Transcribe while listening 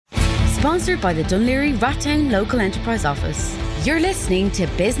Sponsored by the Dunleary Rattown Local Enterprise Office. You're listening to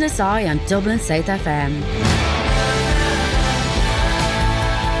Business Eye on Dublin South FM.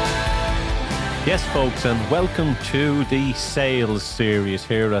 Yes, folks, and welcome to the sales series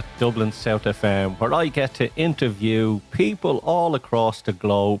here at Dublin South FM, where I get to interview people all across the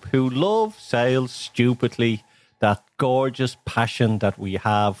globe who love sales stupidly, that gorgeous passion that we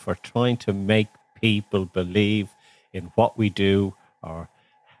have for trying to make people believe in what we do or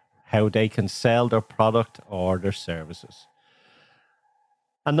how they can sell their product or their services.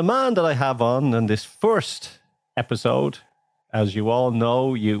 And the man that I have on in this first episode, as you all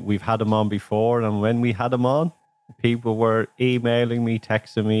know, we've had him on before, and when we had him on, people were emailing me,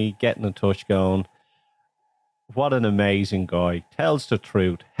 texting me, getting in touch, going, what an amazing guy, tells the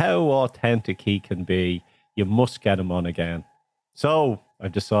truth, how authentic he can be, you must get him on again. So I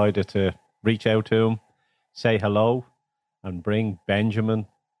decided to reach out to him, say hello, and bring Benjamin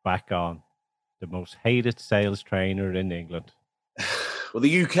back on, the most hated sales trainer in England. Well,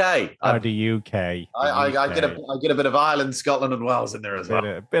 the UK. The UK. I get a bit of Ireland, Scotland, and Wales in there as well.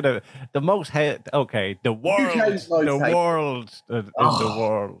 A bit of the most hated. Okay, the world. The world.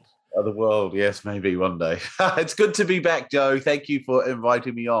 Oh, the world. Yes, maybe one day. It's good to be back, Joe. Thank you for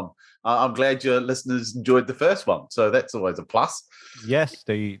inviting me on. I'm glad your listeners enjoyed the first one, so that's always a plus. Yes,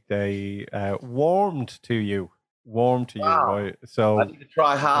 they warmed to you. Wow. Right? So I need to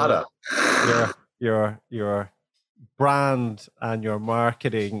try harder. Your brand and your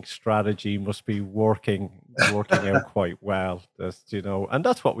marketing strategy must be working out quite well. And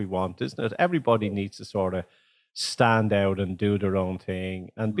that's what we want, isn't it? Everybody needs to sort of stand out and do their own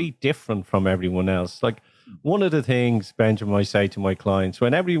thing and be different from everyone else. Like one of the things, Benjamin, I say to my clients,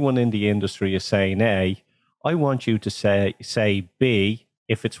 when everyone in the industry is saying A, I want you to say B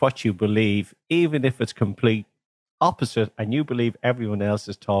if it's what you believe, even if it's complete opposite and you believe everyone else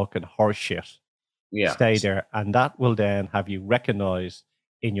is talking horse shit. Yeah. Stay there, and that will then have you recognized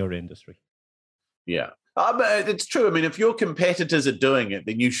in your industry. Yeah. It's true. I mean, if your competitors are doing it,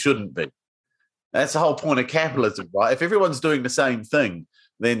 then you shouldn't be. That's the whole point of capitalism, right? If everyone's doing the same thing,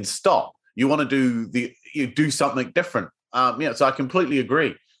 then stop. You want to do something different. So I completely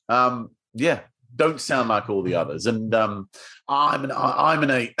agree. Don't sound like all the others. And I'm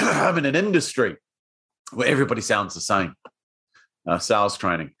in an industry where everybody sounds the same. Sales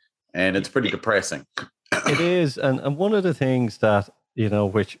training. And it's pretty depressing. It is. And one of the things that,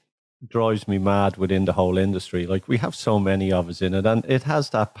 which drives me mad within the whole industry, like we have so many of us in it, and it has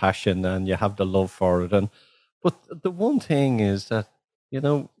that passion and you have the love for it. But the one thing is that,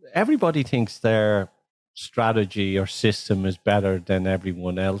 everybody thinks their strategy or system is better than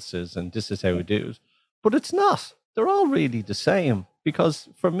everyone else's, and this is how it is. But it's not. They're all really the same. Because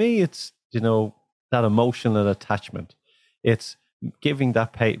for me, it's, that emotional attachment. It's giving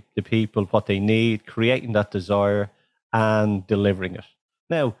the people what they need, creating that desire and delivering it.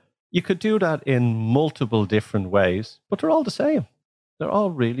 Now, you could do that in multiple different ways, but they're all the same. They're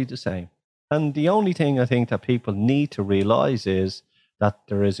all really the same. And the only thing I think that people need to realize is that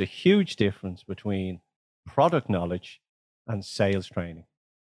there is a huge difference between product knowledge and sales training.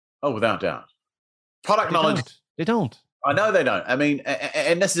 Oh, without doubt. Product knowledge. They don't. I know they don't. I mean,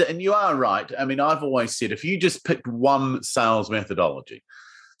 and you are right. I mean, I've always said if you just picked one sales methodology,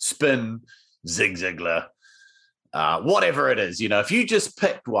 Spin, Zig Ziglar, whatever it is, if you just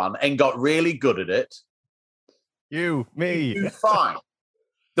picked one and got really good at it, me, fine.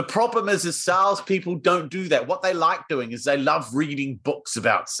 The problem is salespeople don't do that. What they like doing is they love reading books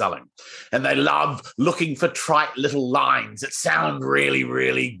about selling, and they love looking for trite little lines that sound really,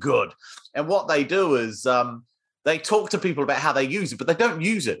 really good. And what they do is they talk to people about how they use it, but they don't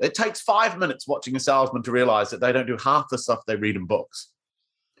use it. It takes 5 minutes watching a salesman to realize that they don't do half the stuff they read in books.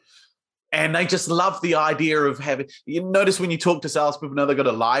 And they just love the idea of having, you notice when you talk to salespeople, now they've got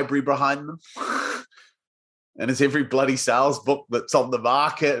a library behind them. And it's every bloody sales book that's on the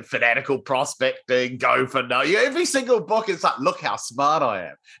market, Fanatical Prospecting, Go for No. Every single book, it's like, look how smart I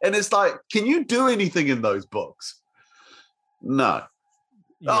am. And it's like, can you do anything in those books? No.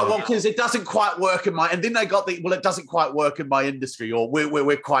 Yeah. Oh, well, because it doesn't quite work in and then they got it doesn't quite work in my industry, or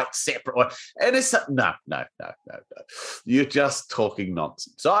we're quite separate. And it's no. You're just talking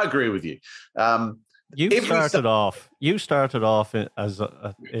nonsense. So I agree with you. You started off as a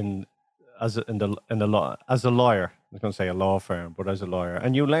lawyer. I was going to say a law firm, but as a lawyer,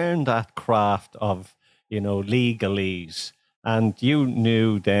 and you learned that craft of, legalese, and you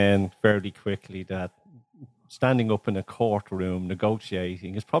knew then fairly quickly that standing up in a courtroom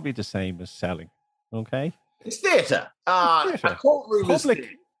negotiating is probably the same as selling. Okay, it's theatre. A courtroom is theatre.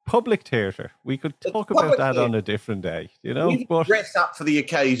 public theatre. We could talk about public that theatre. on a different day, you know. We But dress up for the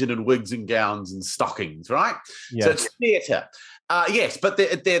occasion in wigs and gowns and stockings, right? yes. So it's theatre. Yes, but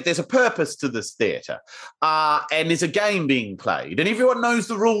there's a purpose to this theatre. And there's a game being played. And everyone knows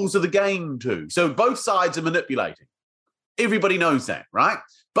the rules of the game too. So both sides are manipulating. Everybody knows that, right?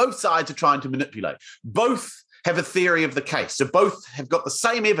 Both sides are trying to manipulate. Both have a theory of the case. So both have got the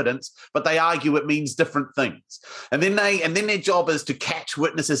same evidence, but they argue it means different things. And then their job is to catch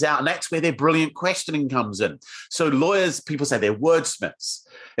witnesses out. And that's where their brilliant questioning comes in. So lawyers, people say they're wordsmiths.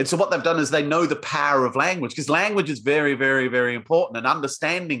 And so what they've done is they know the power of language, because language is very, very, very important. And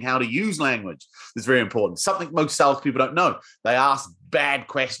understanding how to use language is very important. Something most salespeople don't know. They ask bad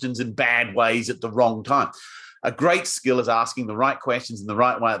questions in bad ways at the wrong time. A great skill is asking the right questions in the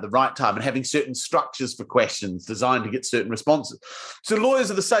right way at the right time and having certain structures for questions designed to get certain responses. So lawyers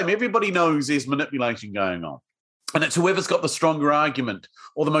are the same. Everybody knows there's manipulation going on. And it's whoever's got the stronger argument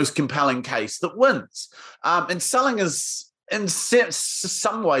or the most compelling case that wins. And selling is, in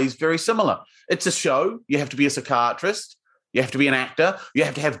some ways, very similar. It's a show. You have to be a psychiatrist. You have to be an actor. You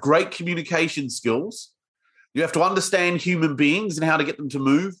have to have great communication skills. You have to understand human beings and how to get them to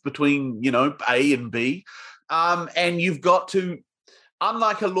move between, A and B. And you've got to,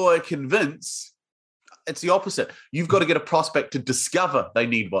 unlike a lawyer convince, it's the opposite. You've got to get a prospect to discover they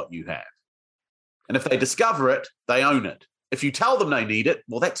need what you have. And if they discover it, they own it. If you tell them they need it,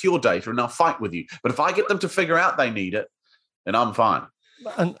 well, that's your data and I'll fight with you. But if I get them to figure out they need it, then I'm fine.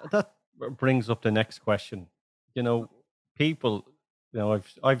 And that brings up the next question. People,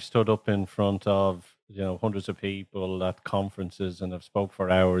 I've stood up in front of, hundreds of people at conferences and I've spoke for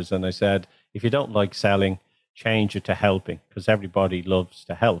hours. And I said, if you don't like selling, change it to helping, because everybody loves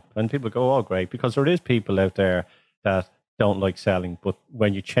to help. And people go, oh, great, because there is people out there that don't like selling. But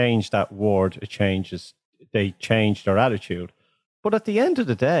when you change that word, they change their attitude. But at the end of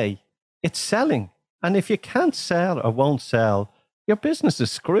the day, it's selling. And if you can't sell or won't sell, your business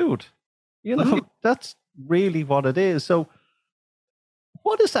is screwed. That's really what it is. So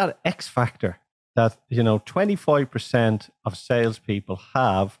what is that X factor that, 25% of salespeople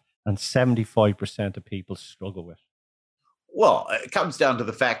have and 75% of people struggle with? Well, it comes down to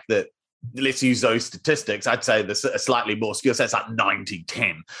the fact that, let's use those statistics. I'd say there's a slightly more skill. So it's like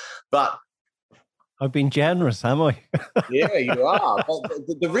 90-10. But I've been generous, am I? Yeah, you are.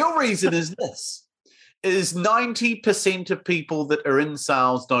 But the real reason is this, is 90% of people that are in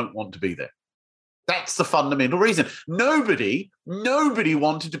sales don't want to be there. That's the fundamental reason. Nobody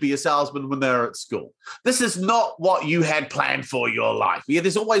wanted to be a salesman when they were at school. This is not what you had planned for your life. Yeah,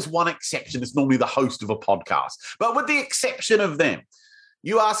 there's always one exception. It's normally the host of a podcast. But with the exception of them,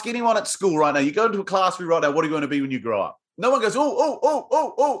 you ask anyone at school right now, you go into a classroom right now, what are you going to be when you grow up? No one goes,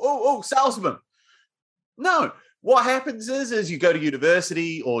 salesman. No. What happens is you go to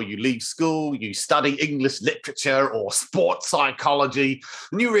university or you leave school, you study English literature or sports psychology,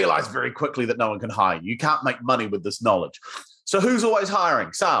 and you realize very quickly that no one can hire you. You can't make money with this knowledge. So who's always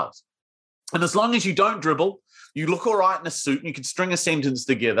hiring? Sales. And as long as you don't dribble, you look all right in a suit and you can string a sentence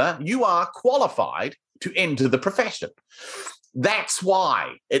together, you are qualified to enter the profession. That's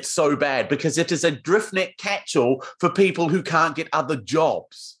why it's so bad, because it is a drift net catch-all for people who can't get other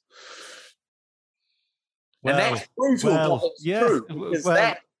jobs. And that's brutal, but it's true, because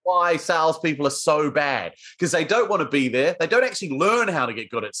that's why salespeople are so bad, because they don't want to be there. They don't actually learn how to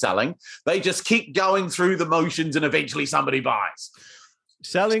get good at selling. They just keep going through the motions and eventually somebody buys.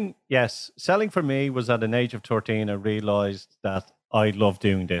 Selling, yes. Selling for me was at an age of 13. I realized that I love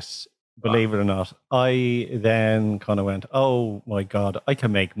doing this. Believe it or not. I then kind of went, oh my God, I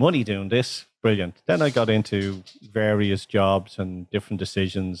can make money doing this. Brilliant. Then I got into various jobs and different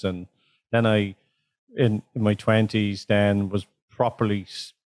decisions. And then I, in my 20s, then was properly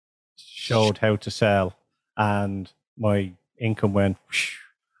showed how to sell, and my income went whoosh.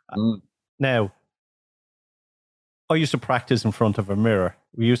 Now, I used to practice in front of a mirror.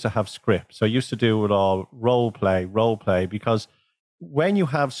 We used to have scripts. So I used to do it all role play, because when you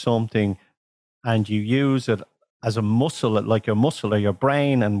have something and you use it as a muscle, like your muscle or your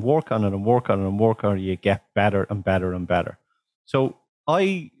brain, and work on it, you get better and better and better. So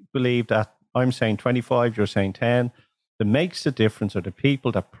I believe that I'm saying 25, you're saying 10. That makes the difference are the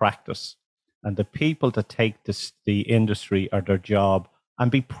people that practice and the people that take the industry or their job and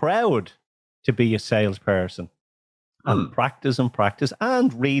be proud to be a salesperson and practice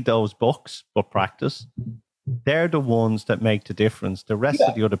and read those books, but practice. They're the ones that make the difference. The rest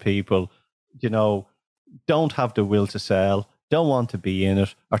of the other people, don't have the will to sell, don't want to be in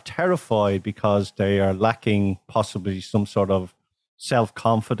it, are terrified because they are lacking possibly some sort of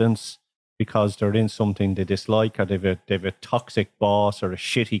self-confidence, because they're in something they dislike, or they've a toxic boss or a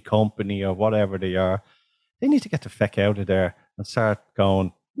shitty company or whatever they are. They need to get the feck out of there and start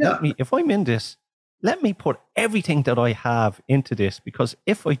going, if I'm in this, let me put everything that I have into this, because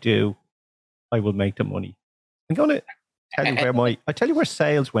if I do, I will make the money. I'm going to tell you where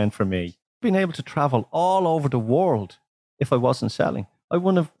sales went for me. Being able to travel all over the world if I wasn't selling. I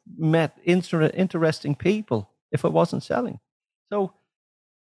wouldn't have met interesting people if I wasn't selling. So,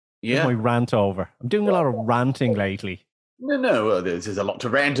 my rant over. I'm doing a lot of ranting lately. No, there's a lot to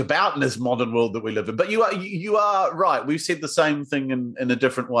rant about in this modern world that we live in. But you are right. We've said the same thing in a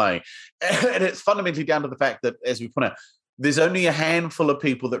different way. And it's fundamentally down to the fact that, as we point out, there's only a handful of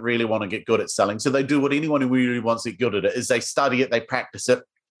people that really want to get good at selling. So they do what anyone who really wants to get good at it is they study it, they practice it,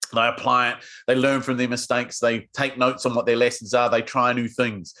 they apply it, they learn from their mistakes, they take notes on what their lessons are, they try new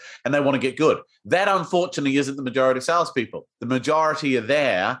things, and they want to get good. That, unfortunately, isn't the majority of salespeople. The majority are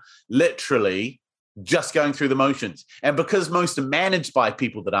there literally just going through the motions. And because most are managed by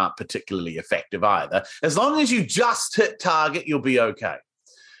people that aren't particularly effective either, as long as you just hit target, you'll be okay.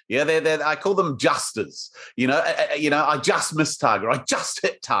 Yeah, I call them justers. I just missed target. I just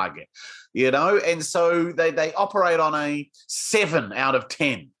hit target. And so they operate on a 7 out of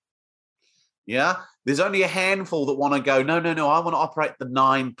 10. Yeah, there's only a handful that want to go, no, I want to operate the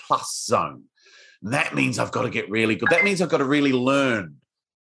 9+ zone. And that means I've got to get really good. That means I've got to really learn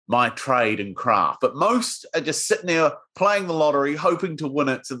my trade and craft. But most are just sitting there playing the lottery, hoping to win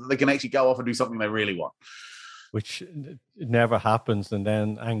it so that they can actually go off and do something they really want. Which never happens, and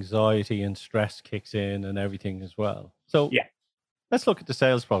then anxiety and stress kicks in and everything as well. So let's look at the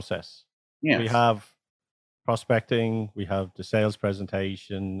sales process. Yes. We have prospecting, we have the sales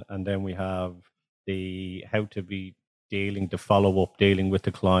presentation, and then we have the how to be dealing, the follow-up, dealing with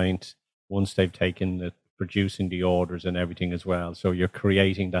the client once they've taken producing the orders and everything as well. So you're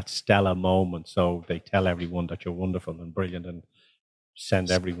creating that stellar moment. So they tell everyone that you're wonderful and brilliant and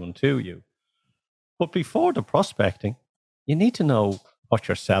send everyone to you. But before the prospecting, you need to know what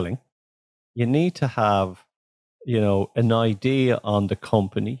you're selling. You need to have, an idea on the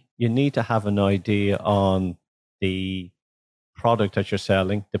company. You need to have an idea on the product that you're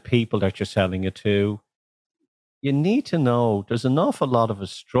selling, the people that you're selling it to. You need to know there's an awful lot of a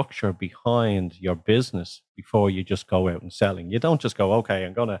structure behind your business before you just go out and selling. You don't just go, okay,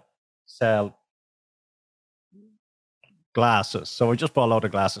 I'm going to sell glasses. So I just bought a load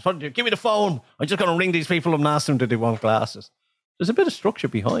of glasses. Give me the phone. I'm just going to ring these people and ask them that they want glasses. There's a bit of structure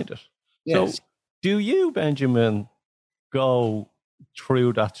behind it. Yes. So do you, Benjamin, go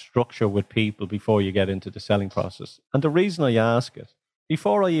through that structure with people before you get into the selling process? And the reason I ask it,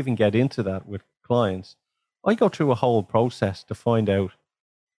 before I even get into that with clients, I go through a whole process to find out,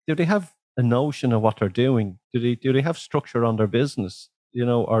 do they have a notion of what they're doing? Do they have structure on their business?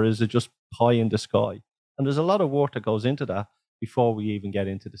 Or is it just pie in the sky? And there's a lot of work that goes into that before we even get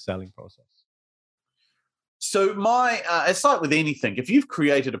into the selling process. So it's like with anything. If you've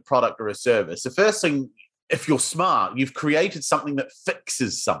created a product or a service, the first thing, if you're smart, you've created something that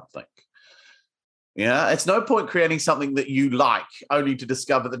fixes something. Yeah, it's no point creating something that you like only to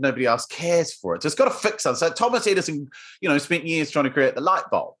discover that nobody else cares for it. So it's got to fix something. So Thomas Edison, spent years trying to create the light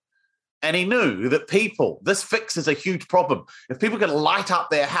bulb. And he knew that this fixes a huge problem. If people can light up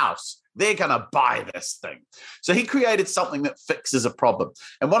their house, they're going to buy this thing. So he created something that fixes a problem.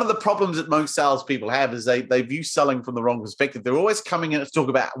 And one of the problems that most salespeople have is they view selling from the wrong perspective. They're always coming in to talk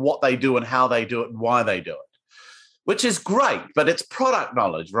about what they do and how they do it and why they do it, which is great, but it's product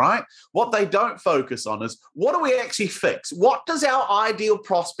knowledge, right? What they don't focus on is, what do we actually fix? What does our ideal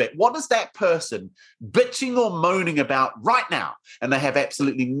prospect, what is that person bitching or moaning about right now? And they have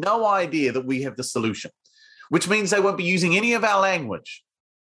absolutely no idea that we have the solution, which means they won't be using any of our language.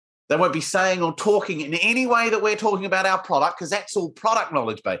 They won't be saying or talking in any way that we're talking about our product, because that's all product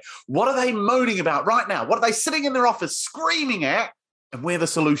knowledge based. What are they moaning about right now? What are they sitting in their office screaming at? And we're the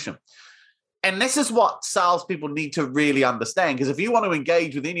solution. And this is what salespeople need to really understand, because if you want to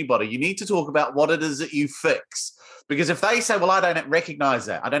engage with anybody, you need to talk about what it is that you fix. Because if they say, well, I don't recognize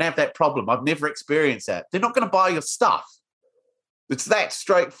that, I don't have that problem, I've never experienced that, they're not going to buy your stuff. It's that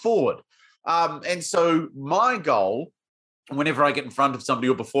straightforward. And so my goal, whenever I get in front of somebody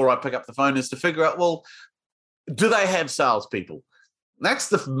or before I pick up the phone, is to figure out, well, do they have salespeople? That's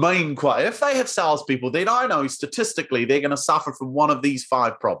the main question. If they have salespeople, then I know statistically they're going to suffer from one of these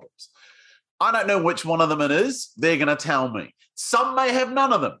 5 problems. I don't know which one of them it is. They're going to tell me. Some may have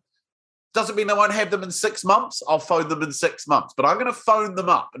none of them. Doesn't mean they won't have them in 6 months. I'll phone them in 6 months. But I'm going to phone them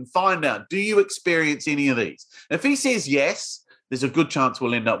up and find out, do you experience any of these? And if he says yes, there's a good chance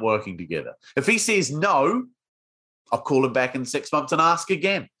we'll end up working together. If he says no, I'll call him back in 6 months and ask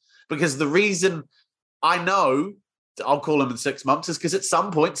again. Because the reason I know I'll call them in 6 months is because at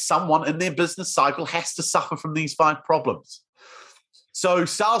some point, someone in their business cycle has to suffer from these 5 problems. So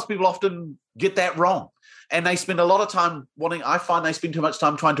salespeople often get that wrong. And they spend a lot of time I find they spend too much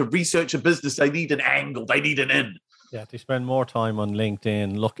time trying to research a business. They need an angle. They need an in. Yeah, they spend more time on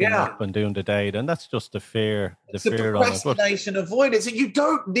LinkedIn looking up and doing the data, and that's just the fear. It's the procrastination, avoidance. And you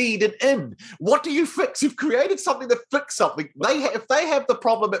don't need an in. What do you fix? You've created something to fix something. If they have the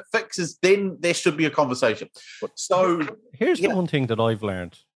problem it fixes, then there should be a conversation. So here's the one thing that I've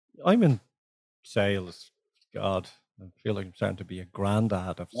learned. I'm in sales. God, I feel like I'm starting to be a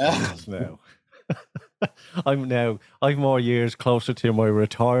granddad of sales now. I've more years closer to my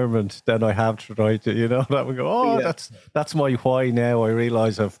retirement than I have to try to, that we go, that's my why now. I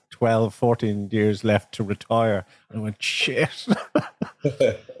realize I've 12, 14 years left to retire. And I went, shit.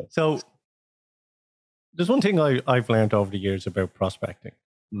 So there's one thing I've learned over the years about prospecting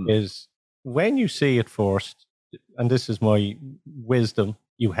is when you see it first, and this is my wisdom,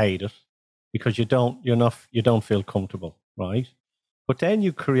 you hate it because you don't feel comfortable, right? But then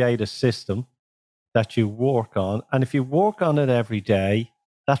you create a system that you work on. And if you work on it every day,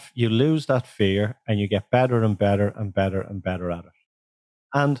 that you lose that fear and you get better and better and better and better at it.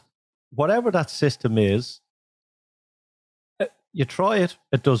 And whatever that system is, you try it,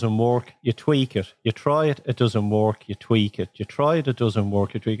 it doesn't work, you tweak it. You try it, it doesn't work, you tweak it. You try it, it doesn't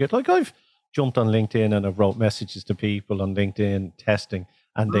work, you tweak it. Like I've jumped on LinkedIn and I've wrote messages to people on LinkedIn testing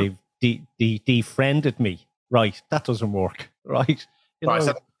and they've defriended me. Right, that doesn't work, right?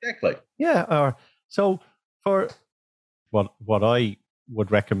 Exactly. Yeah, so for what I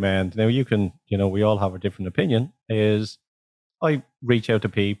would recommend, now you can, we all have a different opinion, is I reach out to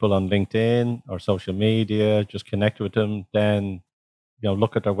people on LinkedIn or social media, just connect with them, then,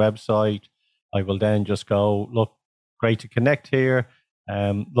 look at their website. I will then just go, look, great to connect here.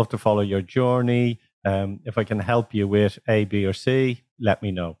 Love to follow your journey. If I can help you with A, B, or C, let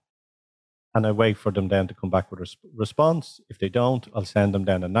me know. And I wait for them then to come back with a response. If they don't, I'll send them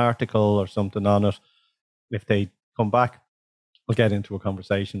then an article or something on it. If they come back, I'll get into a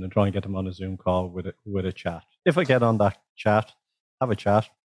conversation and try and get them on a Zoom call with a chat. If I get on that chat, have a chat,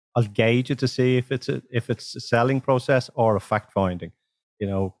 I'll gauge it to see if it's a selling process or a fact finding.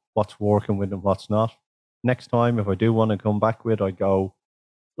 What's working with them, what's not. Next time, if I do want to come back with, I go,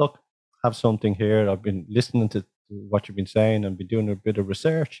 look, have something here. I've been listening to what you've been saying and been doing a bit of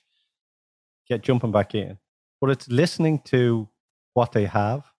research. Get jumping back in. But it's listening to what they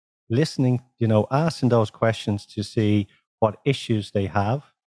have, listening, asking those questions to see what issues they have,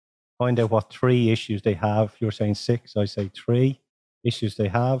 find out what 3 issues they have. You're saying 6, I say 3 issues they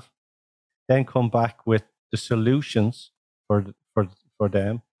have. Then come back with the solutions for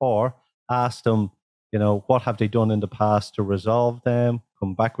them, or ask them, what have they done in the past to resolve them?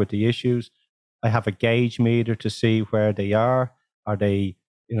 Come back with the issues. I have a gauge meter to see where they are. Are they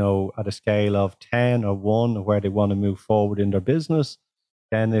at a scale of 10 or 1, or where they want to move forward in their business?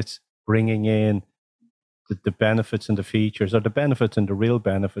 Then it's bringing in the benefits and the features, or the benefits and the real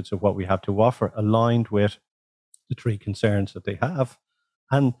benefits of what we have to offer, aligned with the 3 concerns that they have.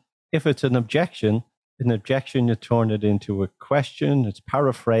 And if it's an objection, you turn it into a question. It's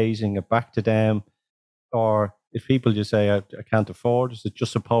paraphrasing it back to them. Or if people just say, I can't afford, is it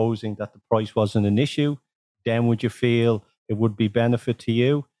just supposing that the price wasn't an issue? Then would you feel it would be benefit to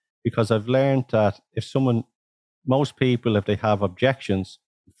you? Because I've learned that most people, if they have objections,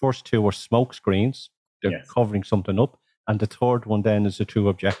 the first 2 are smoke screens. They're covering something up. And the third one then is a true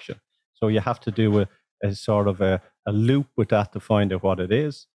objection. So you have to do a sort of a loop with that to find out what it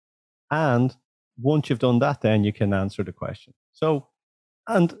is. And once you've done that, then you can answer the question. So,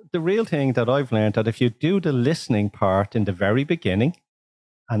 and the real thing that I've learned, that if you do the listening part in the very beginning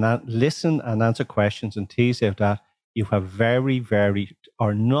and listen and answer questions and tease out that, you have very, very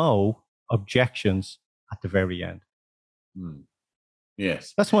or no objections at the very end.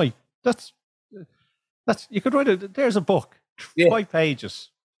 Yes. That's you could write it. There's a book, 5 pages.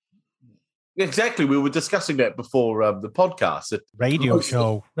 Exactly. We were discussing that before the podcast. Radio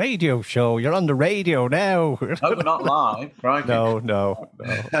show. You're on the radio now. No, we're not live, right? No.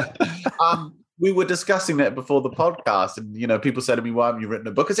 We were discussing that before the podcast, and people say to me, "Why haven't you written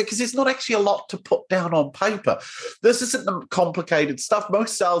a book?" I said, "Because it's not actually a lot to put down on paper. This isn't the complicated stuff.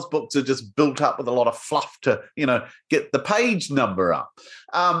 Most sales books are just built up with a lot of fluff to, get the page number up."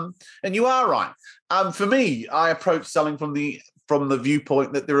 And you are right. For me, I approach selling from the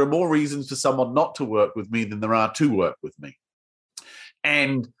viewpoint that there are more reasons for someone not to work with me than there are to work with me.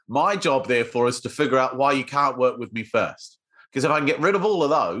 And my job, therefore, is to figure out why you can't work with me first. Because if I can get rid of all of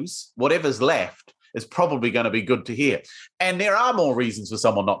those, whatever's left is probably going to be good to hear. And there are more reasons for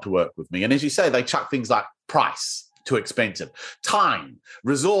someone not to work with me. And as you say, they chuck things like price, too expensive, time,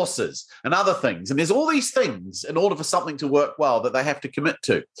 resources, and other things. And there's all these things in order for something to work well that they have to commit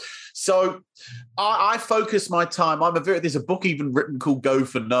to. So I focus my time. There's a book even written called Go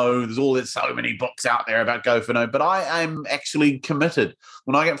for No. There's so many books out there about Go for No, but I am actually committed.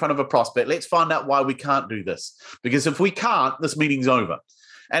 When I get in front of a prospect, let's find out why we can't do this. Because if we can't, this meeting's over.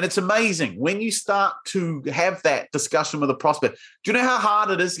 And it's amazing when you start to have that discussion with a prospect. Do you know how hard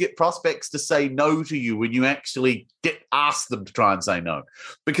it is to get prospects to say no to you when you actually ask them to try and say no?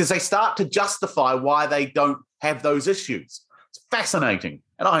 Because they start to justify why they don't have those issues. It's fascinating,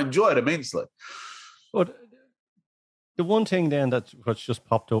 and I enjoy it immensely. But the one thing then what's just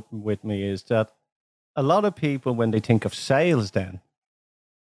popped up with me is that a lot of people, when they think of sales then,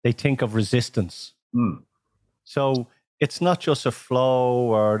 they think of resistance. So it's not just a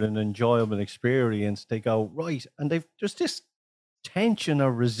flow or an enjoyable experience. They go, right, and there's this tension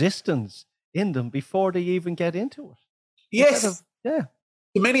or resistance in them before they even get into it. Yes. Yeah.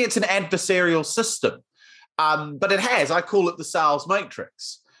 To many, it's an adversarial system. But I call it the sales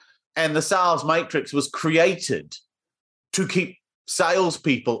matrix. And the sales matrix was created to keep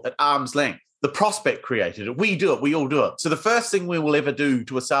salespeople at arm's length. The prospect created it. We do it. We all do it. So the first thing we will ever do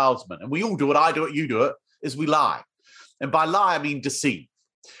to a salesman, and we all do it, I do it, you do it, is we lie. And by lie, I mean deceive.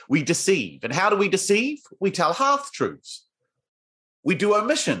 We deceive. And how do we deceive? We tell half-truths. We do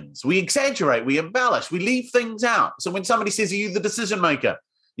omissions. We exaggerate. We embellish. We leave things out. So when somebody says, are you the decision maker?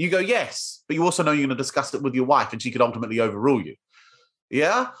 You go, yes. But you also know you're going to discuss it with your wife and she could ultimately overrule you.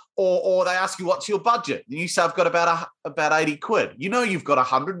 Yeah? Or they ask you, what's your budget? And you say, I've got about 80 quid. You know you've got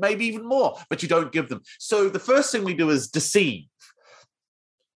 100, maybe even more, but you don't give them. So the first thing we do is deceive.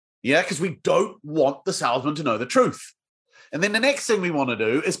 Yeah, because we don't want the salesman to know the truth. And then the next thing we want to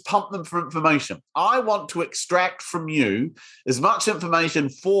do is pump them for information. I want to extract from you as much information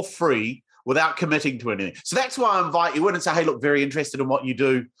for free without committing to anything. So that's why I invite you in and say, hey, look, very interested in what you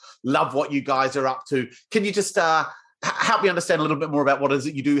do. Love what you guys are up to. Can you just help me understand a little bit more about what is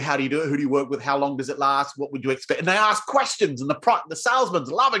it you do? How do you do it? Who do you work with? How long does it last? What would you expect? And they ask questions, and the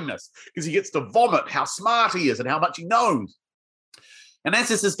salesman's loving this because he gets to vomit how smart he is and how much he knows. And as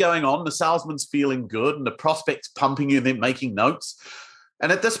this is going on, the salesman's feeling good and the prospect's pumping you and then making notes.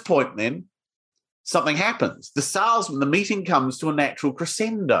 And at this point then, something happens. The meeting comes to a natural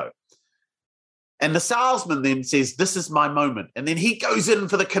crescendo. And the salesman then says, this is my moment. And then he goes in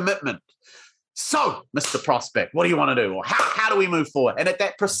for the commitment. So, Mr. Prospect, what do you want to do? Or how do we move forward? And at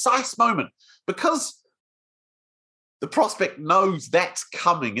that precise moment, because the prospect knows that's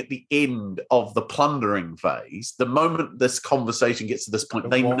coming at the end of the plundering phase. The moment this conversation gets to this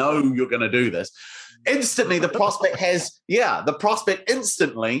point, they know you're going to do this. Instantly, the prospect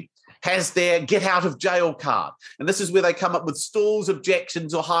instantly has their get out of jail card. And this is where they come up with stalls,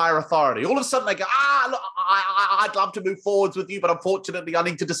 objections, or higher authority. All of a sudden they go, look, I'd love to move forwards with you, but unfortunately I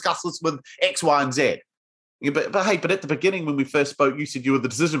need to discuss this with X, Y, and Z. But at the beginning when we first spoke, you said you were the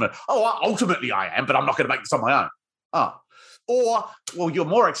decision maker. Ultimately I am, but I'm not going to make this on my own. You're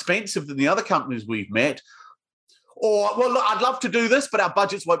more expensive than the other companies we've met. Or, well, look, I'd love to do this, but our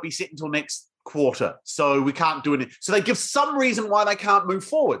budgets won't be set until next quarter, so we can't do anything. So they give some reason why they can't move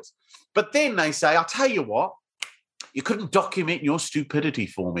forwards. But then they say, I'll tell you what, you couldn't document your stupidity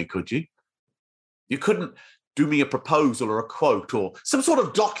for me, could you? You couldn't do me a proposal or a quote or some sort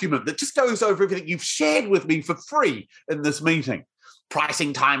of document that just goes over everything you've shared with me for free in this meeting.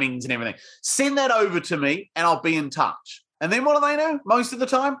 Pricing, timings, and everything. Send that over to me and I'll be in touch. And then what do they do most of the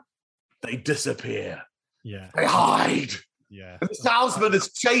time? They disappear. Yeah. They hide. Yeah. And the salesman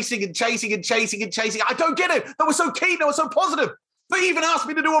is chasing and chasing and chasing and chasing. I don't get it. They were so keen. They were so positive. They even asked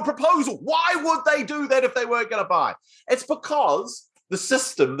me to do a proposal. Why would they do that if they weren't going to buy? It's because the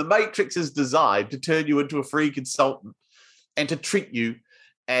system, the matrix, is designed to turn you into a free consultant and to treat you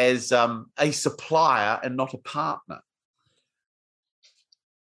as a supplier and not a partner.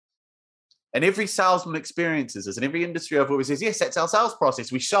 And every salesman experiences this, and every industry I've always says, yes, that's our sales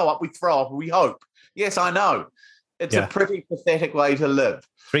process. We show up, we throw up, we hope. Yes, I know. It's a pretty pathetic way to live.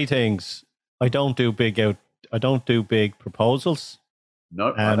 3 things. I don't do big proposals.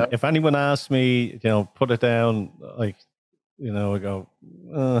 No. And if anyone asks me, put it down, I go,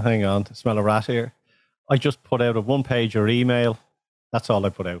 hang on, smell a rat here. I just put out a 1-pager email. That's all I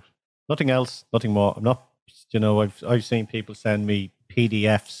put out. Nothing else, nothing more. I'm not, I've seen people send me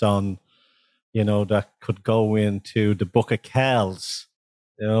PDFs on, that could go into the Book of Kells,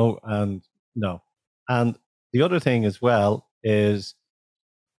 and no. And the other thing as well is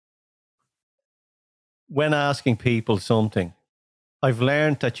when asking people something, I've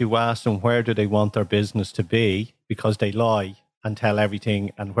learned that you ask them where do they want their business to be, because they lie and tell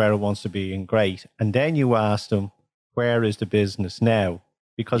everything and where it wants to be and great. And then you ask them, where is the business now?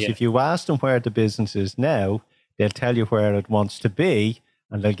 Because if you ask them where the business is now, they'll tell you where it wants to be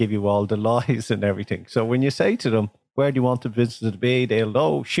and they'll give you all the lies and everything. So when you say to them, where do you want the business to be?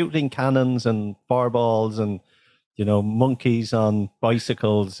 They'll, shooting cannons and fireballs and, monkeys on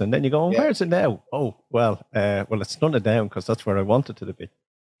bicycles. And then you go, where's it now? Oh, well, it's none of down because that's where I want it to be.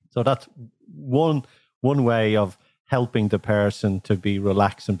 So that's one way of helping the person to be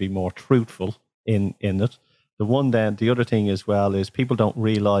relaxed and be more truthful in it. The other thing as well is people don't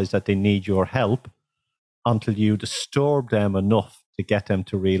realize that they need your help until you disturb them enough to get them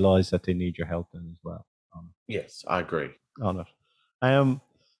to realize that they need your help then as well. Yes, I agree on it.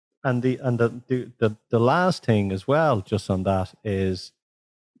 And the last thing as well, just on that, is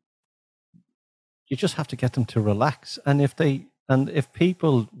you just have to get them to relax. And if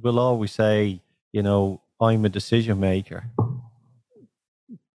people will always say, I'm a decision maker,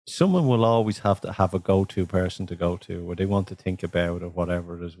 someone will always have to have a go-to person to go to, or they want to think about or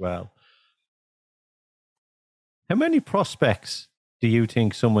whatever as well. How many prospects do you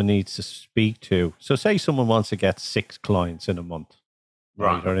think someone needs to speak to? So say someone wants to get 6 clients in a month,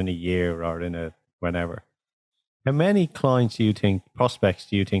 right? Or in a year, or in a whenever. How many prospects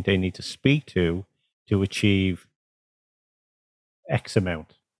do you think they need to speak to achieve X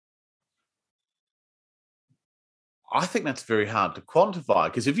amount? I think that's very hard to quantify,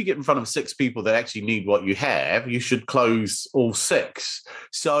 because if you get in front of 6 people that actually need what you have, you should close all 6.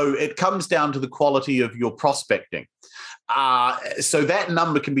 So it comes down to the quality of your prospecting. So that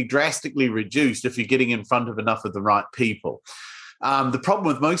number can be drastically reduced if you're getting in front of enough of the right people. The problem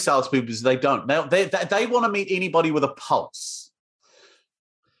with most salespeople is they don't. They want to meet anybody with a pulse.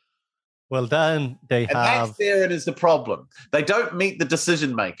 Well, then and that's therein is the problem. They don't meet the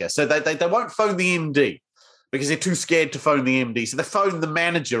decision maker. So they won't phone the MD, because they're too scared to phone the MD. So they phone the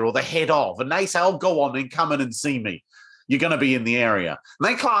manager or the head of, and they say, oh, go on and come in and see me. You're going to be in the area. And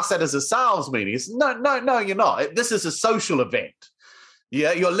they class that as a sales meeting. It's, no, you're not. This is a social event.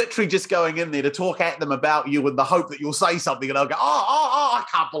 Yeah, you're literally just going in there to talk at them about you in the hope that you'll say something and they'll go, I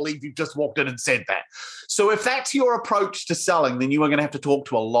can't believe you've just walked in and said that. So if that's your approach to selling, then you are going to have to talk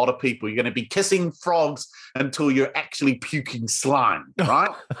to a lot of people. You're going to be kissing frogs until you're actually puking slime,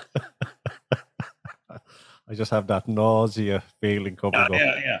 right? I just have that nausea feeling coming up.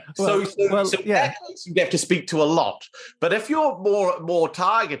 Yeah. So that means you have to speak to a lot. But if you're more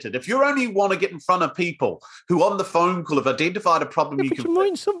targeted, if you only want to get in front of people who on the phone call have identified a problem,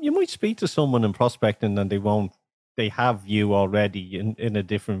 you might speak to someone in prospecting and they have you already in a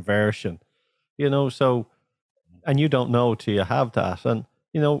different version, so, and you don't know till you have that. And,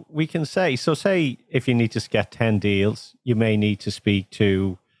 we can say if you need to get 10 deals, you may need to speak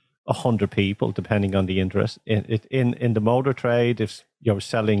to 100 people, depending on the interest. In the motor trade, if you're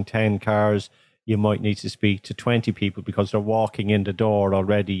selling 10 cars, you might need to speak to 20 people because they're walking in the door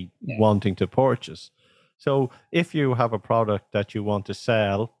already wanting to purchase. So if you have a product that you want to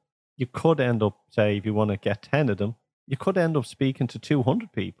sell, you could end up, say, if you want to get 10 of them, you could end up speaking to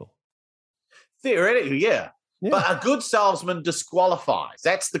 200 people. Theoretically, yeah. But a good salesman disqualifies.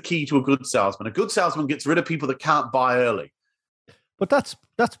 That's the key to a good salesman. A good salesman gets rid of people that can't buy early. But that's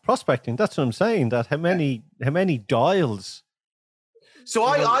prospecting. That's what I'm saying. That how many dials? So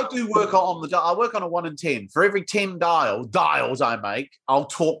I do work on I work on a 1 in 10. For every 10 dials I make, I'll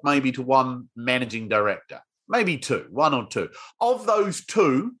talk maybe to one managing director, maybe 2, 1 or 2. Of those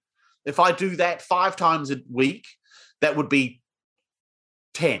 2, if I do that 5 times a week, that would be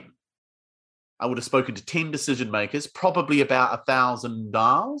 10. I would have spoken to 10 decision makers, probably about 1,000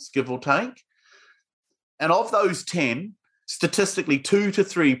 dials, give or take. And of those 10, statistically, 2 to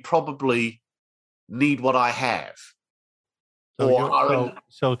 3 probably need what I have.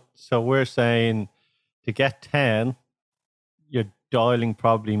 So we're saying to get 10, you're dialing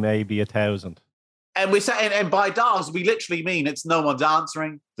probably maybe 1,000. And we're saying, and by dials, we literally mean it's no one's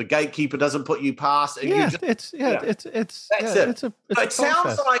answering. The gatekeeper doesn't put you past. It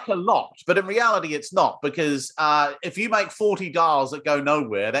sounds like a lot, but in reality, it's not, because if you make 40 dials that go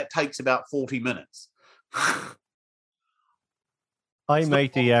nowhere, that takes about 40 minutes. I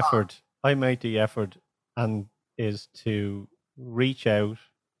make the effort, and is to reach out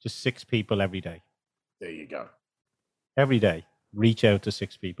to 6 people every day. There you go. Every day, reach out to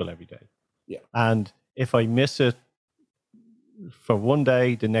 6 people every day. Yeah. And if I miss it for one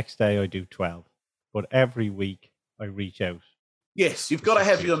day, the next day I do 12. But every week I reach out. Yes, you've got to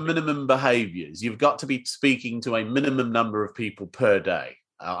have your minimum behaviors. You've got to be speaking to a minimum number of people per day.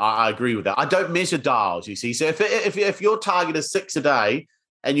 I agree with that. I don't measure dials, you see. So if your target is 6 a day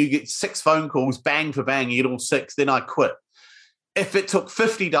and you get 6 phone calls, bang for bang, you get all 6, then I quit. If it took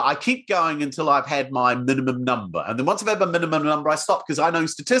 50, I keep going until I've had my minimum number. And then once I've had my minimum number, I stop, because I know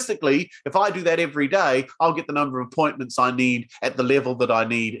statistically, if I do that every day, I'll get the number of appointments I need at the level that I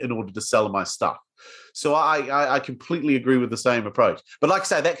need in order to sell my stuff. So I completely agree with the same approach. But like I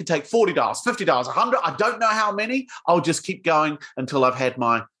say, that could take 40 dials, 50 dials, 100. I don't know how many. I'll just keep going until I've had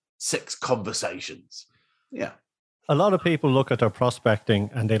my 6 conversations. Yeah. A lot of people look at their prospecting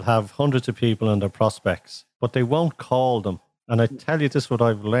and they'll have hundreds of people in their prospects, but they won't call them. And I tell you this, what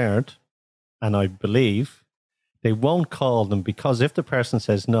I've learned, and I believe, they won't call them because if the person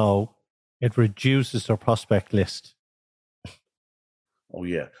says no, it reduces their prospect list. Oh,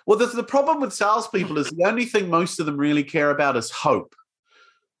 yeah. Well, the problem with salespeople is the only thing most of them really care about is hope.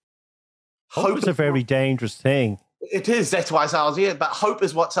 Hope is a very dangerous thing. It is. That's why sales, yeah. But hope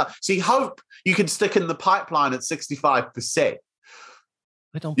is what's up. See, hope you can stick in the pipeline at 65%.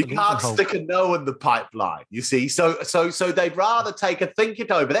 I don't you can't stick a no in the pipeline, you see. So they'd rather take a think it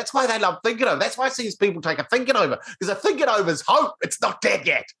over. That's why they love think it over. That's why I see people take a think it over, because a think it over is hope. It's not dead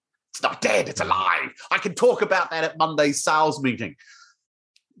yet. It's not dead. It's alive. I can talk about that at Monday's sales meeting.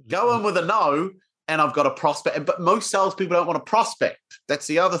 Go in with a no, and I've got a prospect. But most salespeople don't want to prospect. That's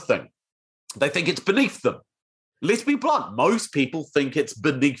the other thing. They think it's beneath them. Let's be blunt. Most people think it's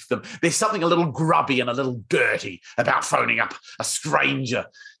beneath them. There's something a little grubby and a little dirty about phoning up a stranger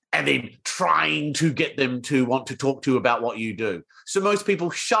and then trying to get them to want to talk to you about what you do. So most people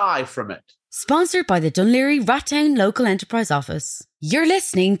shy from it. Sponsored by the Dún Laoghaire Rathdown Local Enterprise Office. You're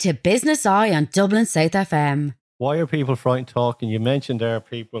listening to Business Eye on Dublin South FM. Why are people frightened talking? You mentioned there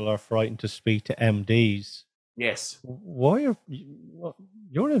people are frightened to speak to MDs. Yes. Why are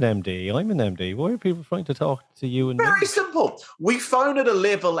you're an MD? I'm an MD. Why are people frightened to talk to you? And very simple. We phone at a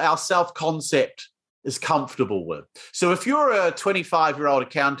level our self-concept is comfortable with. So if you're a 25-year-old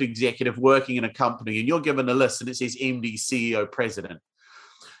account executive working in a company and you're given a list and it says MD, CEO, president,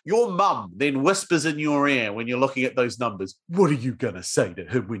 your mum then whispers in your ear when you're looking at those numbers, what are you going to say to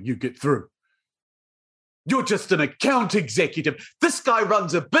him when you get through? You're just an account executive. This guy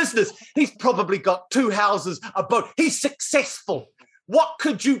runs a business. He's probably got 2 houses, a boat. He's successful. What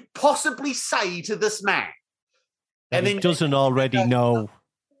could you possibly say to this man? And then he doesn't already know.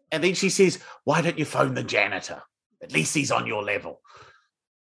 And then she says, why don't you phone the janitor? At least he's on your level.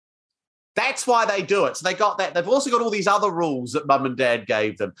 That's why they do it. So they got that. They've also got all these other rules that mum and dad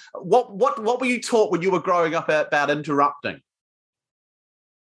gave them. What were you taught when you were growing up about interrupting?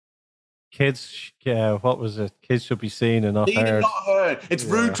 Kids, what was it? Kids should be seen and not seen heard. And not heard. It's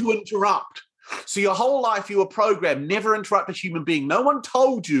rude to interrupt. So your whole life you were programmed, never interrupt a human being. No one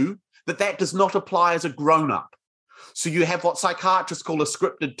told you that does not apply as a grown-up. So you have what psychiatrists call a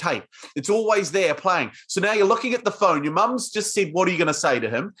scripted tape. It's always there playing. So now you're looking at the phone. Your mum's just said, what are you going to say to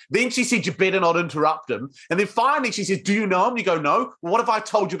him? Then she said, you better not interrupt him. And then finally she says, do you know him? You go, no. Well, what have I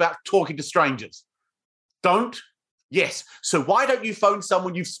told you about talking to strangers? Don't. Yes. So why don't you phone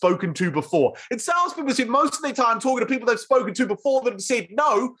someone you've spoken to before? And salespeople spend most of their time talking to people they've spoken to before that have said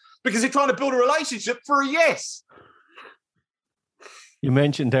no because they're trying to build a relationship for a yes. You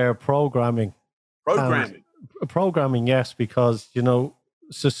mentioned there programming. Programming, yes, because,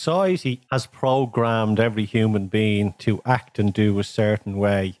 society has programmed every human being to act and do a certain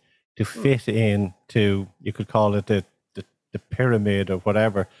way to fit in to, you could call it the pyramid or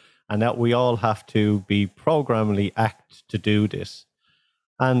whatever. And that we all have to be programmally act to do this.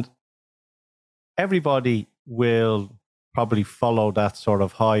 And everybody will probably follow that sort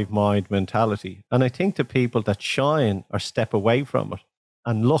of hive mind mentality. And I think the people that shine or step away from it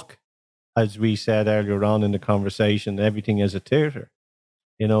and look, as we said earlier on in the conversation, everything is a theatre,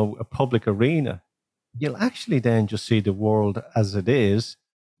 a public arena, you'll actually then just see the world as it is.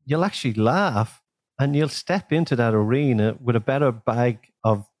 You'll actually laugh and you'll step into that arena with a better bag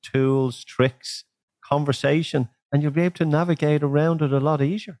of tools, tricks, conversation, and you'll be able to navigate around it a lot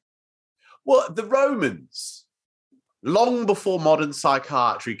easier. Well, the Romans, long before modern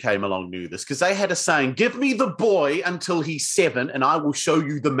psychiatry came along, knew this because they had a saying, give me the boy until he's 7 and I will show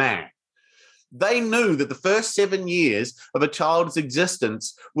you the man. They knew that the first 7 years of a child's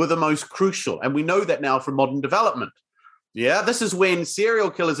existence were the most crucial. And we know that now from modern development. Yeah, this is when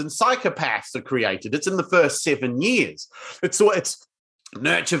serial killers and psychopaths are created. It's in the first 7 years. It's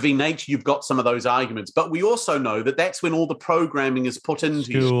nurture v nature. You've got some of those arguments. But we also know that that's when all the programming is put into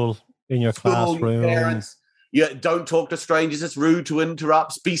school, in your classroom. Your parents. Yeah, don't talk to strangers. It's rude to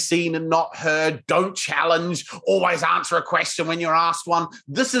interrupt. Be seen and not heard. Don't challenge. Always answer a question when you're asked one.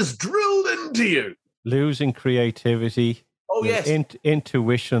 This is drilled into you. Losing creativity. Oh, Oh, yes.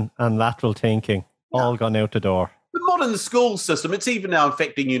 Intuition and lateral thinking all gone out the door. The modern school system, it's even now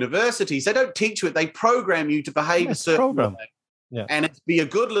affecting universities. They don't teach you it. They program you to behave a certain way. Yeah. And it's be a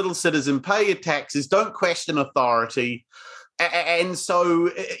good little citizen, pay your taxes, don't question authority. And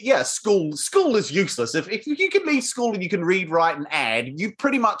so, school is useless. If you can leave school and you can read, write, and add, you've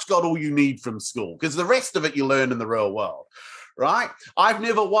pretty much got all you need from school, because the rest of it you learn in the real world, right? I've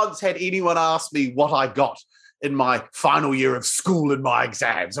never once had anyone ask me what I got in my final year of school in my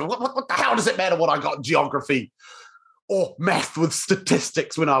exams. What the hell does it matter what I got in geography or math with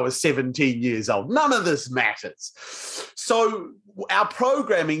statistics when I was 17 years old? None of this matters. So our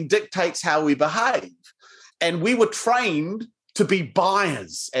programming dictates how we behave. And we were trained to be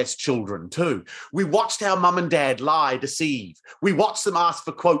buyers as children too. We watched our mum and dad lie, deceive. We watched them ask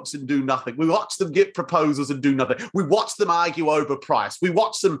for quotes and do nothing. We watched them get proposals and do nothing. We watched them argue over price. We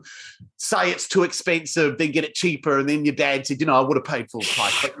watched them say it's too expensive, then get it cheaper. And then your dad said, I would have paid full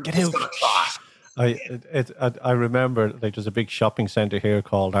price, but I'm just going to try. I remember there's a big shopping centre here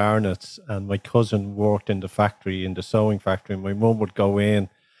called Arnott's, and my cousin worked in the factory, in the sewing factory, and my mum would go in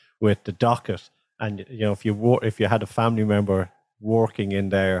with the docket. And, if you had a family member working in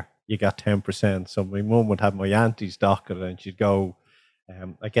there, you got 10%. So my mum would have my auntie's docket and she'd go,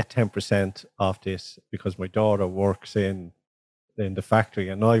 I get 10% off this because my daughter works in the factory.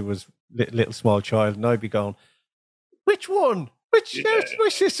 And I was little small child, and I'd be going, which one? My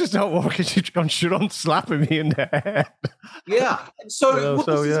sister's not working. She's gone, she runs slapping me in the head. Yeah. And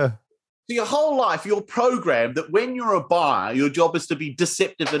so your whole life, you're programmed that when you're a buyer, your job is to be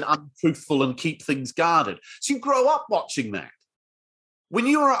deceptive and untruthful and keep things guarded. So you grow up watching that. When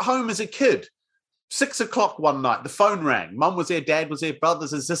you were at home as a kid, 6 o'clock one night, the phone rang. Mum was there, dad was there,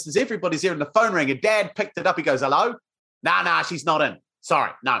 brothers and sisters, everybody's there, and the phone rang, and dad picked it up. He goes, hello? No, she's not in.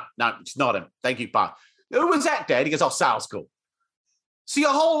 Sorry, no, she's not in. Thank you, bye. Who was that, dad? He goes, sales call. So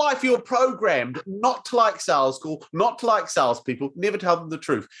your whole life, you're programmed not to like sales call, not to like salespeople, never tell them the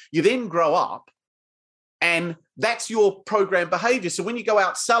truth. You then grow up, and that's your programmed behavior. So when you go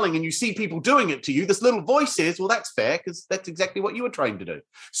out selling and you see people doing it to you, this little voice says, well, that's fair, because that's exactly what you were trained to do.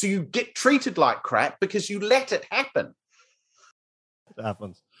 So you get treated like crap because you let it happen. It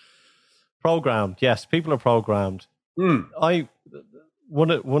happens. Programmed. Yes, people are programmed. One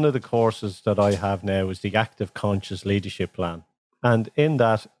of the courses that I have now is the Active Conscious Leadership Plan. And in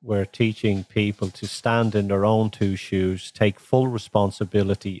that, we're teaching people to stand in their own two shoes, take full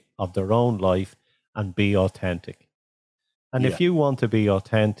responsibility of their own life, and be authentic. And if you want to be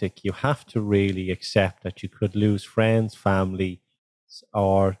authentic, you have to really accept that you could lose friends, family,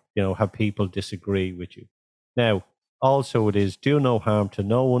 or, have people disagree with you. Now, also it is do no harm to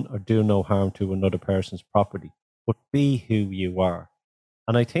no one or do no harm to another person's property, but be who you are.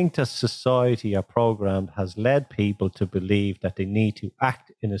 And I think that society, our program, has led people to believe that they need to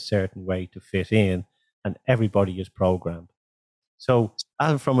act in a certain way to fit in, and everybody is programmed. So,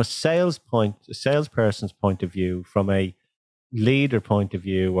 from a salesperson's point of view, from a leader point of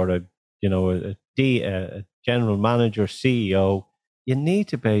view, or a general manager, CEO, you need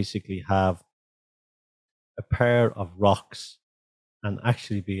to basically have a pair of rocks and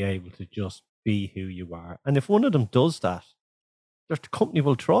actually be able to just be who you are. And if one of them does that, the company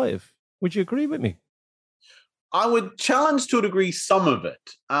will thrive. Would you agree with me? I would challenge to a degree some of it.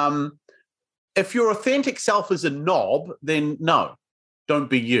 If your authentic self is a knob, then no, don't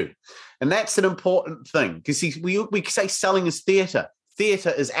be you. And that's an important thing, because we say selling is theatre.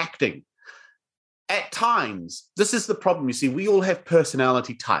 Theatre is acting. At times, this is the problem. You see, we all have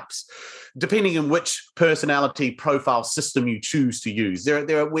personality types, depending on which personality profile system you choose to use. There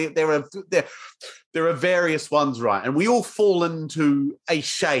are various ones, right? And we all fall into a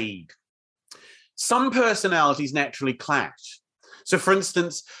shade. Some personalities naturally clash. So, for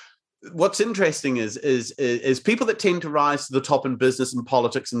instance, what's interesting is people that tend to rise to the top in business and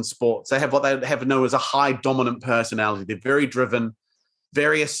politics and sports, they have what they have known as a high dominant personality. They're very driven,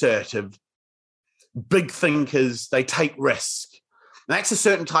 very assertive, big thinkers, they take risk. And that's a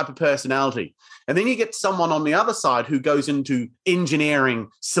certain type of personality. And then you get someone on the other side who goes into engineering,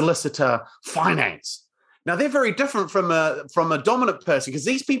 solicitor, finance. Now, they're very different from a dominant person, because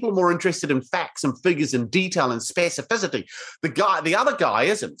these people are more interested in facts and figures and detail and specificity. The other guy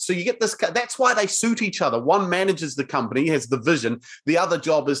isn't. So you get this. That's why they suit each other. One manages the company, has the vision. The other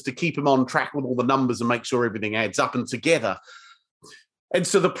job is to keep him on track with all the numbers and make sure everything adds up and together. And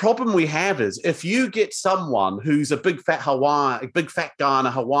so the problem we have is if you get someone who's a big fat guy in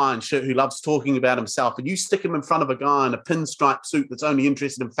a Hawaiian shirt who loves talking about himself, and you stick him in front of a guy in a pinstripe suit that's only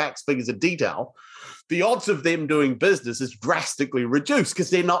interested in facts, figures, and detail, the odds of them doing business is drastically reduced because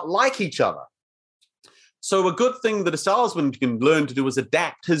they're not like each other. So a good thing that a salesman can learn to do is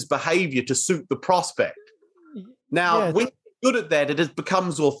adapt his behavior to suit the prospect. Now, when you're good at that, it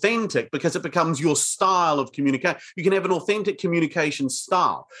becomes authentic because it becomes your style of communication. You can have an authentic communication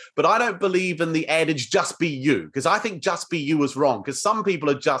style. But I don't believe in the adage, just be you, because I think just be you is wrong, because some people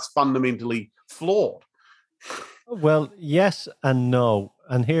are just fundamentally flawed. Well, yes and no.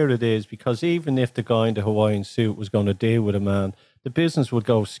 And here it is, because even if the guy in the Hawaiian suit was going to deal with a man, the business would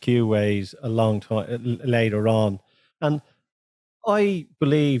go skew ways a long time later on. And I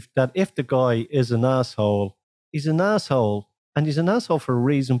believe that if the guy is an asshole, he's an asshole, and he's an asshole for a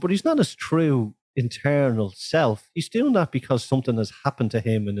reason, but he's not his true internal self. He's doing that because something has happened to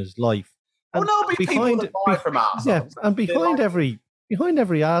him in his life. And there'll be people that buy from assholes. Yeah, and behind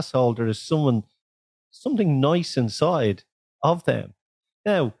every asshole, there is something nice inside of them.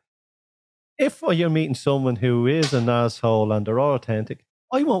 Now, if you're meeting someone who is an asshole and they're authentic,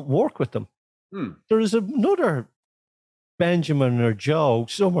 I won't work with them. There is another Benjamin or Joe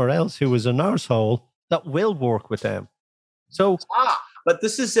somewhere else who is an arsehole that will work with them. So, but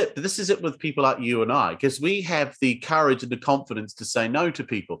this is it. This is it with people like you and I, because we have the courage and the confidence to say no to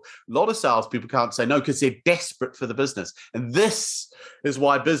people. A lot of salespeople can't say no because they're desperate for the business. And this is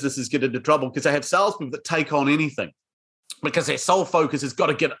why businesses get into trouble, because they have salespeople that take on anything because their sole focus has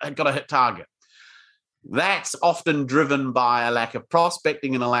got to hit target. That's often driven by a lack of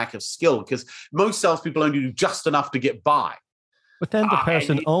prospecting and a lack of skill, because most salespeople only do just enough to get by. But then the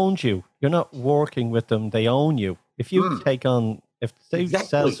person owns you. You're not working with them. They own you. If you if they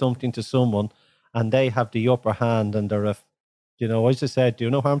sell something to someone and they have the upper hand and they're, as I said, do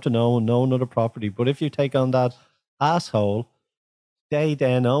no harm to no one, no another property. But if you take on that asshole, they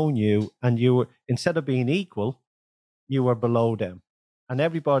then own you, and instead of being equal, you are below them. And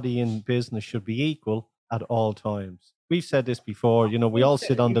everybody in business should be equal at all times. We've said this before, we all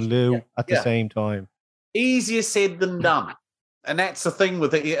sit on the loo at the same time. Easier said than done. And that's the thing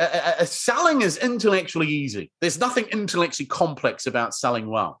with it. Selling is intellectually easy. There's nothing intellectually complex about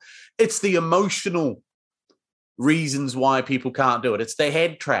selling well. It's the emotional reasons why people can't do it. It's their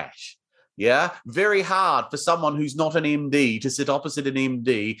head trash. Yeah, very hard for someone who's not an MD to sit opposite an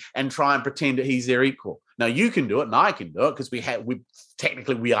MD and try and pretend that he's their equal. Now, you can do it and I can do it because we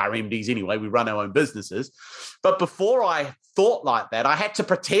are MDs anyway. We run our own businesses. But before I thought like that, I had to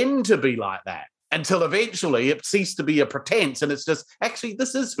pretend to be like that until eventually it ceased to be a pretense. And it's just, actually,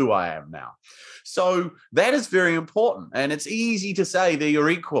 this is who I am now. So that is very important. And it's easy to say that you're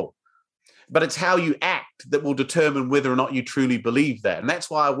equal, but it's how you act that will determine whether or not you truly believe that. And that's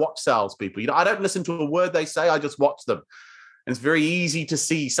why I watch salespeople. I don't listen to a word they say. I just watch them. And it's very easy to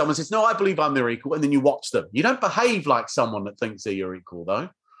see someone says, no, I believe I'm their equal. And then you watch them. You don't behave like someone that thinks they're your equal, though.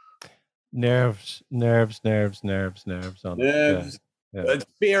 Nerves on nerves. Yeah.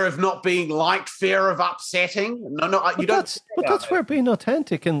 Fear of not being liked, fear of upsetting. No, you don't. But that's where being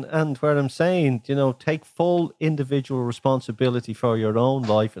authentic and where I'm saying, take full individual responsibility for your own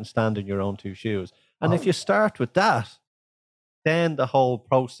life and stand in your own two shoes. And if you start with that, then the whole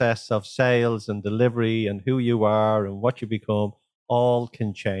process of sales and delivery and who you are and what you become all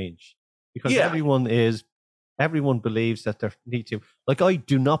can change. Because everyone believes that they need to. Like, I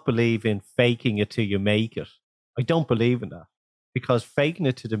do not believe in faking it till you make it. I don't believe in that. Because faking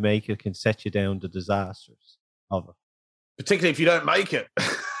it to the make it can set you down to disasters of it. Particularly if you don't make it.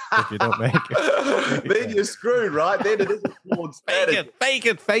 If you don't make it. Then you're screwed, right? Then it is a flawed strategy. Fake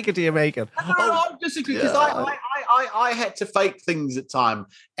it till you make it. I disagree, because I had to fake things at time.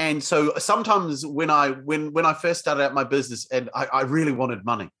 And so sometimes when I first started out my business and I really wanted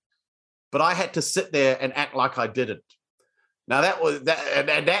money, but I had to sit there and act like I didn't. Now that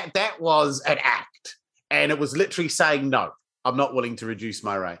was an act. And it was literally saying no. I'm not willing to reduce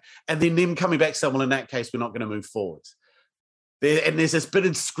my rate. And then them coming back saying, well, in that case, we're not going to move forward. And there's this bit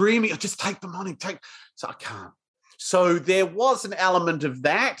of screaming, just take the money, So I can't. So there was an element of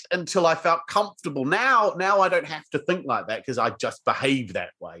that until I felt comfortable. Now I don't have to think like that because I just behave that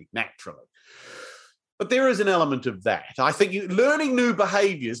way naturally. But there is an element of that. I think learning new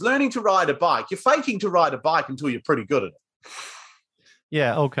behaviors, learning to ride a bike, you're faking to ride a bike until you're pretty good at it.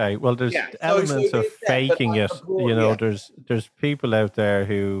 Yeah, okay. Well, there's elements of faking it. There's people out there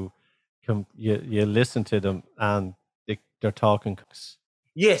who you listen to them and they're talking.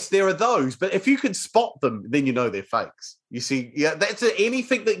 Yes, there are those, but if you can spot them, then you know they're fakes. You see, that's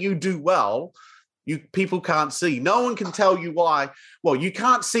anything that you do well, people can't see. No one can tell you why. Well, you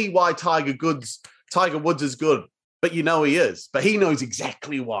can't see why Tiger Woods is good, but you know he is. But he knows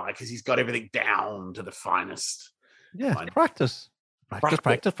exactly why, because he's got everything down to the finest. Yeah, practice. Practice.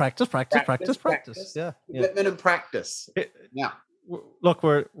 Yeah. Commitment and practice. look,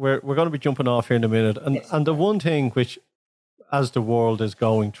 we're going to be jumping off here in a minute, and the one thing which, as the world is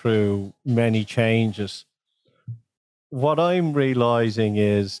going through many changes, what I'm realizing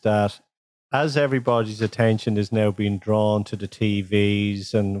is that as everybody's attention is now being drawn to the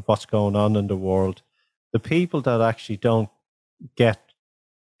TVs and what's going on in the world, the people that actually don't get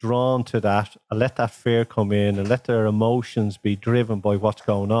drawn to that and let that fear come in and let their emotions be driven by what's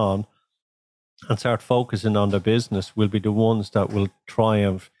going on and start focusing on their business will be the ones that will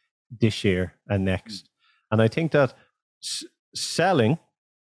triumph this year and next. And I think that selling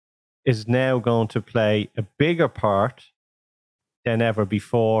is now going to play a bigger part than ever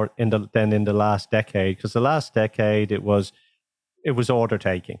before in the last decade, because the last decade it was order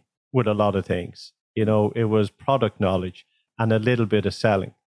taking with a lot of things. You know, it was product knowledge and a little bit of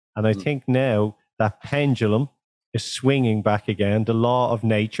selling. And I think now that pendulum is swinging back again. The law of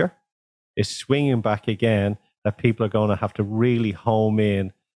nature is swinging back again, that people are going to have to really home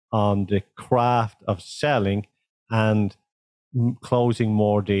in on the craft of selling and closing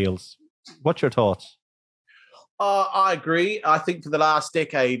more deals. What's your thoughts? I agree. I think for the last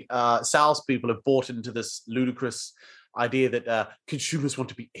decade, salespeople have bought into this ludicrous idea that consumers want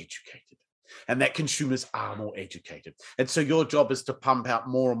to be educated, and that consumers are more educated. And so your job is to pump out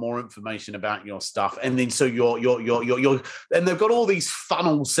more and more information about your stuff. And then so you're and they've got all these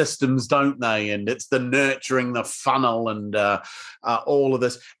funnel systems, don't they? And it's the nurturing the funnel and all of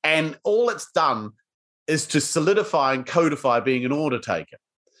this. And all it's done is to solidify and codify being an order taker.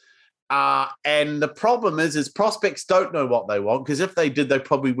 And the problem is prospects don't know what they want, because if they did, they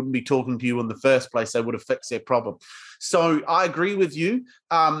probably wouldn't be talking to you in the first place. They would have fixed their problem. So I agree with you.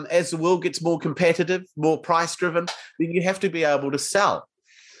 As the world gets more competitive, more price-driven, then you have to be able to sell.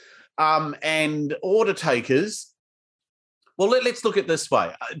 And order takers, well, let's look at it this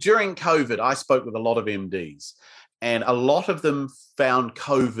way. During COVID, I spoke with a lot of MDs, and a lot of them found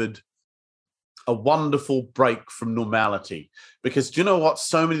COVID a wonderful break from normality. Because do you know what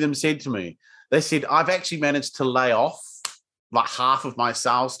so many of them said to me? They said, I've actually managed to lay off like half of my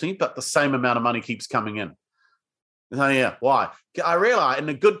sales team, but the same amount of money keeps coming in. Oh, yeah, why? I realize in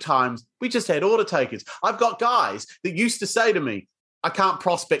the good times, we just had order takers. I've got guys that used to say to me, I can't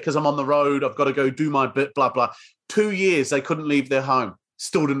prospect because I'm on the road. I've got to go do my bit, blah, blah. 2 years, they couldn't leave their home.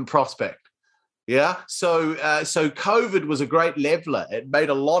 Still didn't prospect. Yeah. So COVID was a great leveler. It made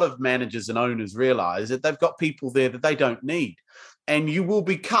a lot of managers and owners realize that they've got people there that they don't need. And you will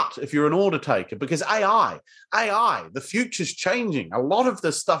be cut if you're an order taker, because AI, the future's changing. A lot of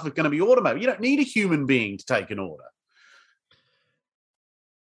this stuff is going to be automated. You don't need a human being to take an order.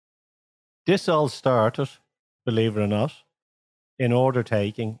 This all started, believe it or not, in order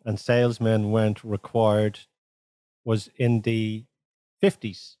taking, and salesmen weren't required, was in the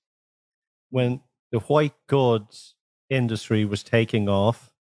 50s. When the white goods industry was taking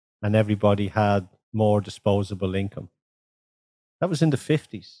off and everybody had more disposable income. That was in the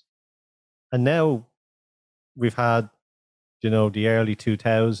 50s. And now we've had, the early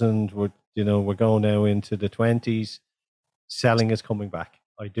 2000s, we're going now into the 20s. Selling is coming back.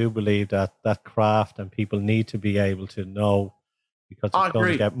 I do believe that craft and people need to be able to know, because it's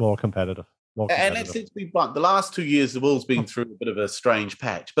going to get more competitive. And let's be blunt. The last 2 years, the world's been through a bit of a strange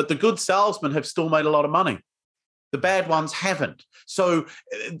patch, but the good salesmen have still made a lot of money. The bad ones haven't. So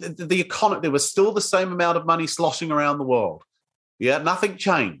the economy, there was still the same amount of money sloshing around the world. Yeah, nothing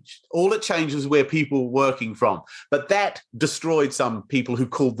changed. All it changed was where people were working from. But that destroyed some people who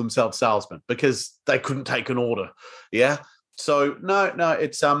called themselves salesmen because they couldn't take an order. Yeah. So no,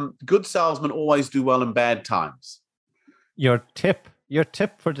 it's good salesmen always do well in bad times. Your tip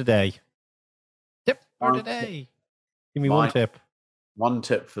for today. For today. Give me one tip. One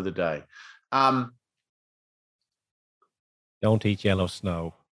tip for the day. Don't eat yellow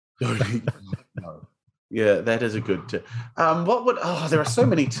snow. Don't eat snow. Yeah, that is a good tip. There are so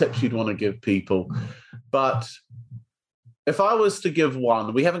many tips you'd want to give people. But if I was to give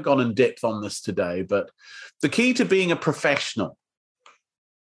one, we haven't gone in depth on this today, but the key to being a professional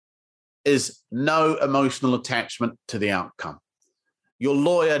is no emotional attachment to the outcome. Your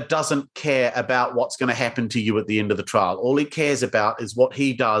lawyer doesn't care about what's going to happen to you at the end of the trial. All he cares about is what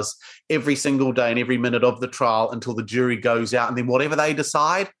he does every single day and every minute of the trial until the jury goes out. And then whatever they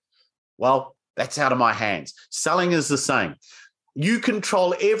decide, well, that's out of my hands. Selling is the same. You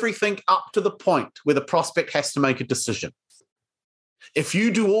control everything up to the point where the prospect has to make a decision. If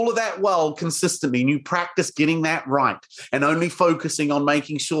you do all of that well consistently and you practice getting that right and only focusing on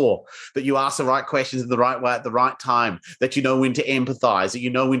making sure that you ask the right questions in the right way at the right time, that you know when to empathize, that you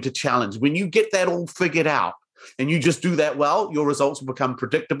know when to challenge, when you get that all figured out and you just do that well, your results will become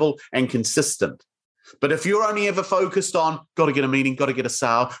predictable and consistent. But if you're only ever focused on got to get a meeting, got to get a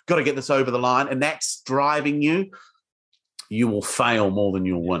sale, got to get this over the line, and that's driving you, you will fail more than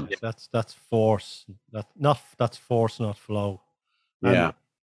you'll win. That's force. That's force, not flow. Yeah. And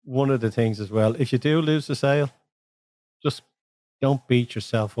one of the things as well, if you do lose the sale, just don't beat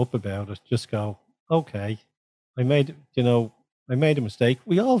yourself up about it. Just go, okay, I made a mistake.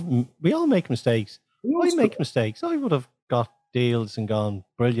 We all make mistakes. I make mistakes. I would have got deals and gone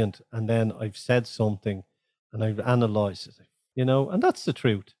brilliant, and then I've said something and I've analysed it, and that's the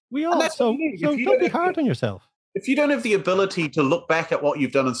truth. We all so don't be hard on yourself. If you don't have the ability to look back at what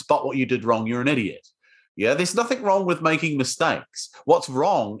you've done and spot what you did wrong, you're an idiot. Yeah, there's nothing wrong with making mistakes. What's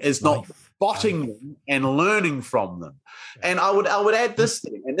wrong is not spotting them and learning from them. And I would add this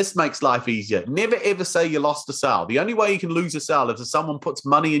thing, and this makes life easier. Never ever say you lost a sale. The only way you can lose a sale is if someone puts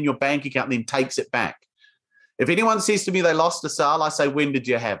money in your bank account and then takes it back. If anyone says to me they lost a sale, I say, when did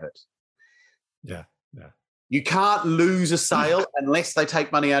you have it? Yeah. You can't lose a sale unless they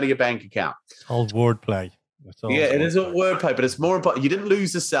take money out of your bank account. It's all wordplay. It is all wordplay, but it's more important. You didn't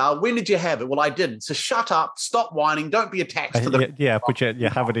lose the sale. When did you have it? Well, I didn't. So shut up, stop whining, don't be attached to the... Yeah, but you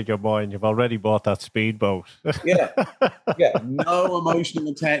have it in your mind. You've already bought that speedboat. Yeah, no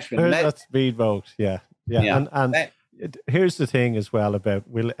emotional attachment. That speedboat, yeah. And here's the thing as well about,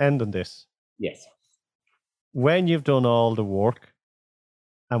 we'll end on this. Yes. When you've done all the work,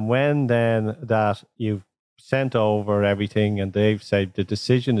 and when then that you've sent over everything and they've said the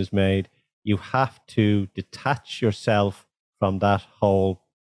decision is made, you have to detach yourself from that whole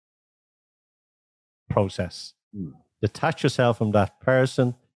process. Detach yourself from that person.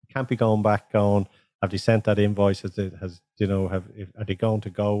 You can't be going back going, have they sent that invoice? Are they going to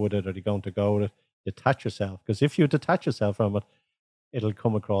go with it? Are they going to go with it? Detach yourself. Because if you detach yourself from it, it'll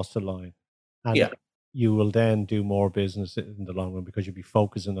come across the line. And you will then do more business in the long run because you'll be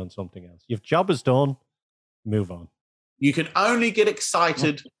focusing on something else. Your job is done, move on. You can only get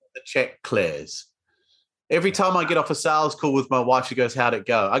excited the check clears. Every time I get off a sales call with my wife, she goes, how'd it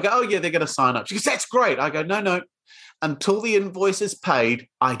go? I go, oh yeah, they're going to sign up. She goes, that's great. I go, no. Until the invoice is paid,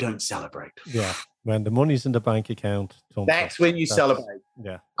 I don't celebrate. Yeah. When the money's in the bank account. That's when you celebrate.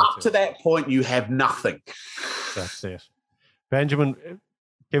 Yeah. Up to that point, you have nothing. That's it. Benjamin,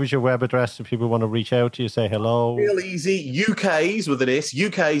 give us your web address if people want to reach out to you, say hello. Real easy. UK's with an S,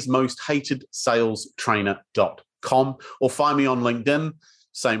 UK's most hated sales trainer.com, or find me on LinkedIn.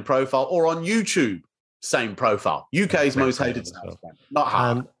 Same profile, or on YouTube, same profile. UK's most hated sales trainer. Not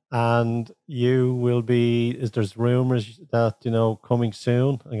hard. And you will be, there's rumors that, coming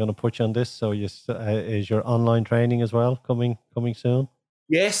soon. I'm going to put you on this. So is your online training as well coming soon?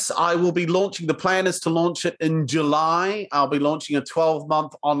 Yes, I will be launching. The plan is to launch it in July. I'll be launching a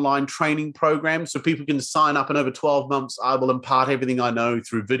 12-month online training program so people can sign up. And over 12 months, I will impart everything I know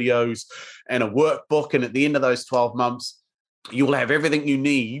through videos and a workbook. And at the end of those 12 months, you will have everything you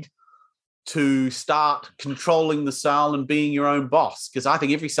need to start controlling the sale and being your own boss. Because I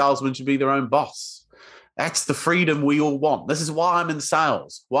think every salesman should be their own boss. That's the freedom we all want. This is why I'm in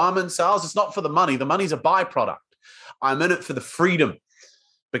sales. Why I'm in sales, it's not for the money. The money's a byproduct. I'm in it for the freedom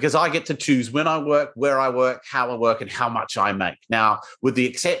because I get to choose when I work, where I work, how I work, and how much I make. Now, with the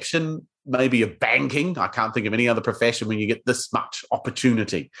exception maybe of banking, I can't think of any other profession when you get this much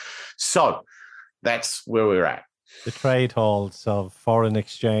opportunity. So that's where we're at. The trade halls of foreign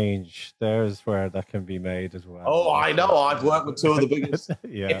exchange, there's where that can be made as well. Oh, I know. I've worked with two of the biggest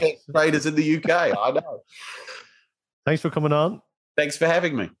FX traders in the UK. I know. Thanks for coming on. Thanks for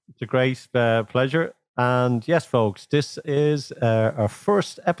having me. It's a great pleasure. And yes, folks, this is our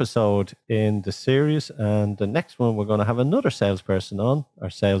first episode in the series. And the next one, we're going to have another salesperson on, our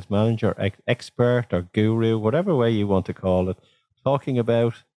sales manager, expert, or guru, whatever way you want to call it, talking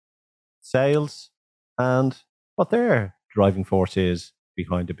about sales and what their driving force is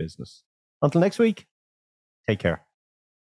behind the business. Until next week, take care.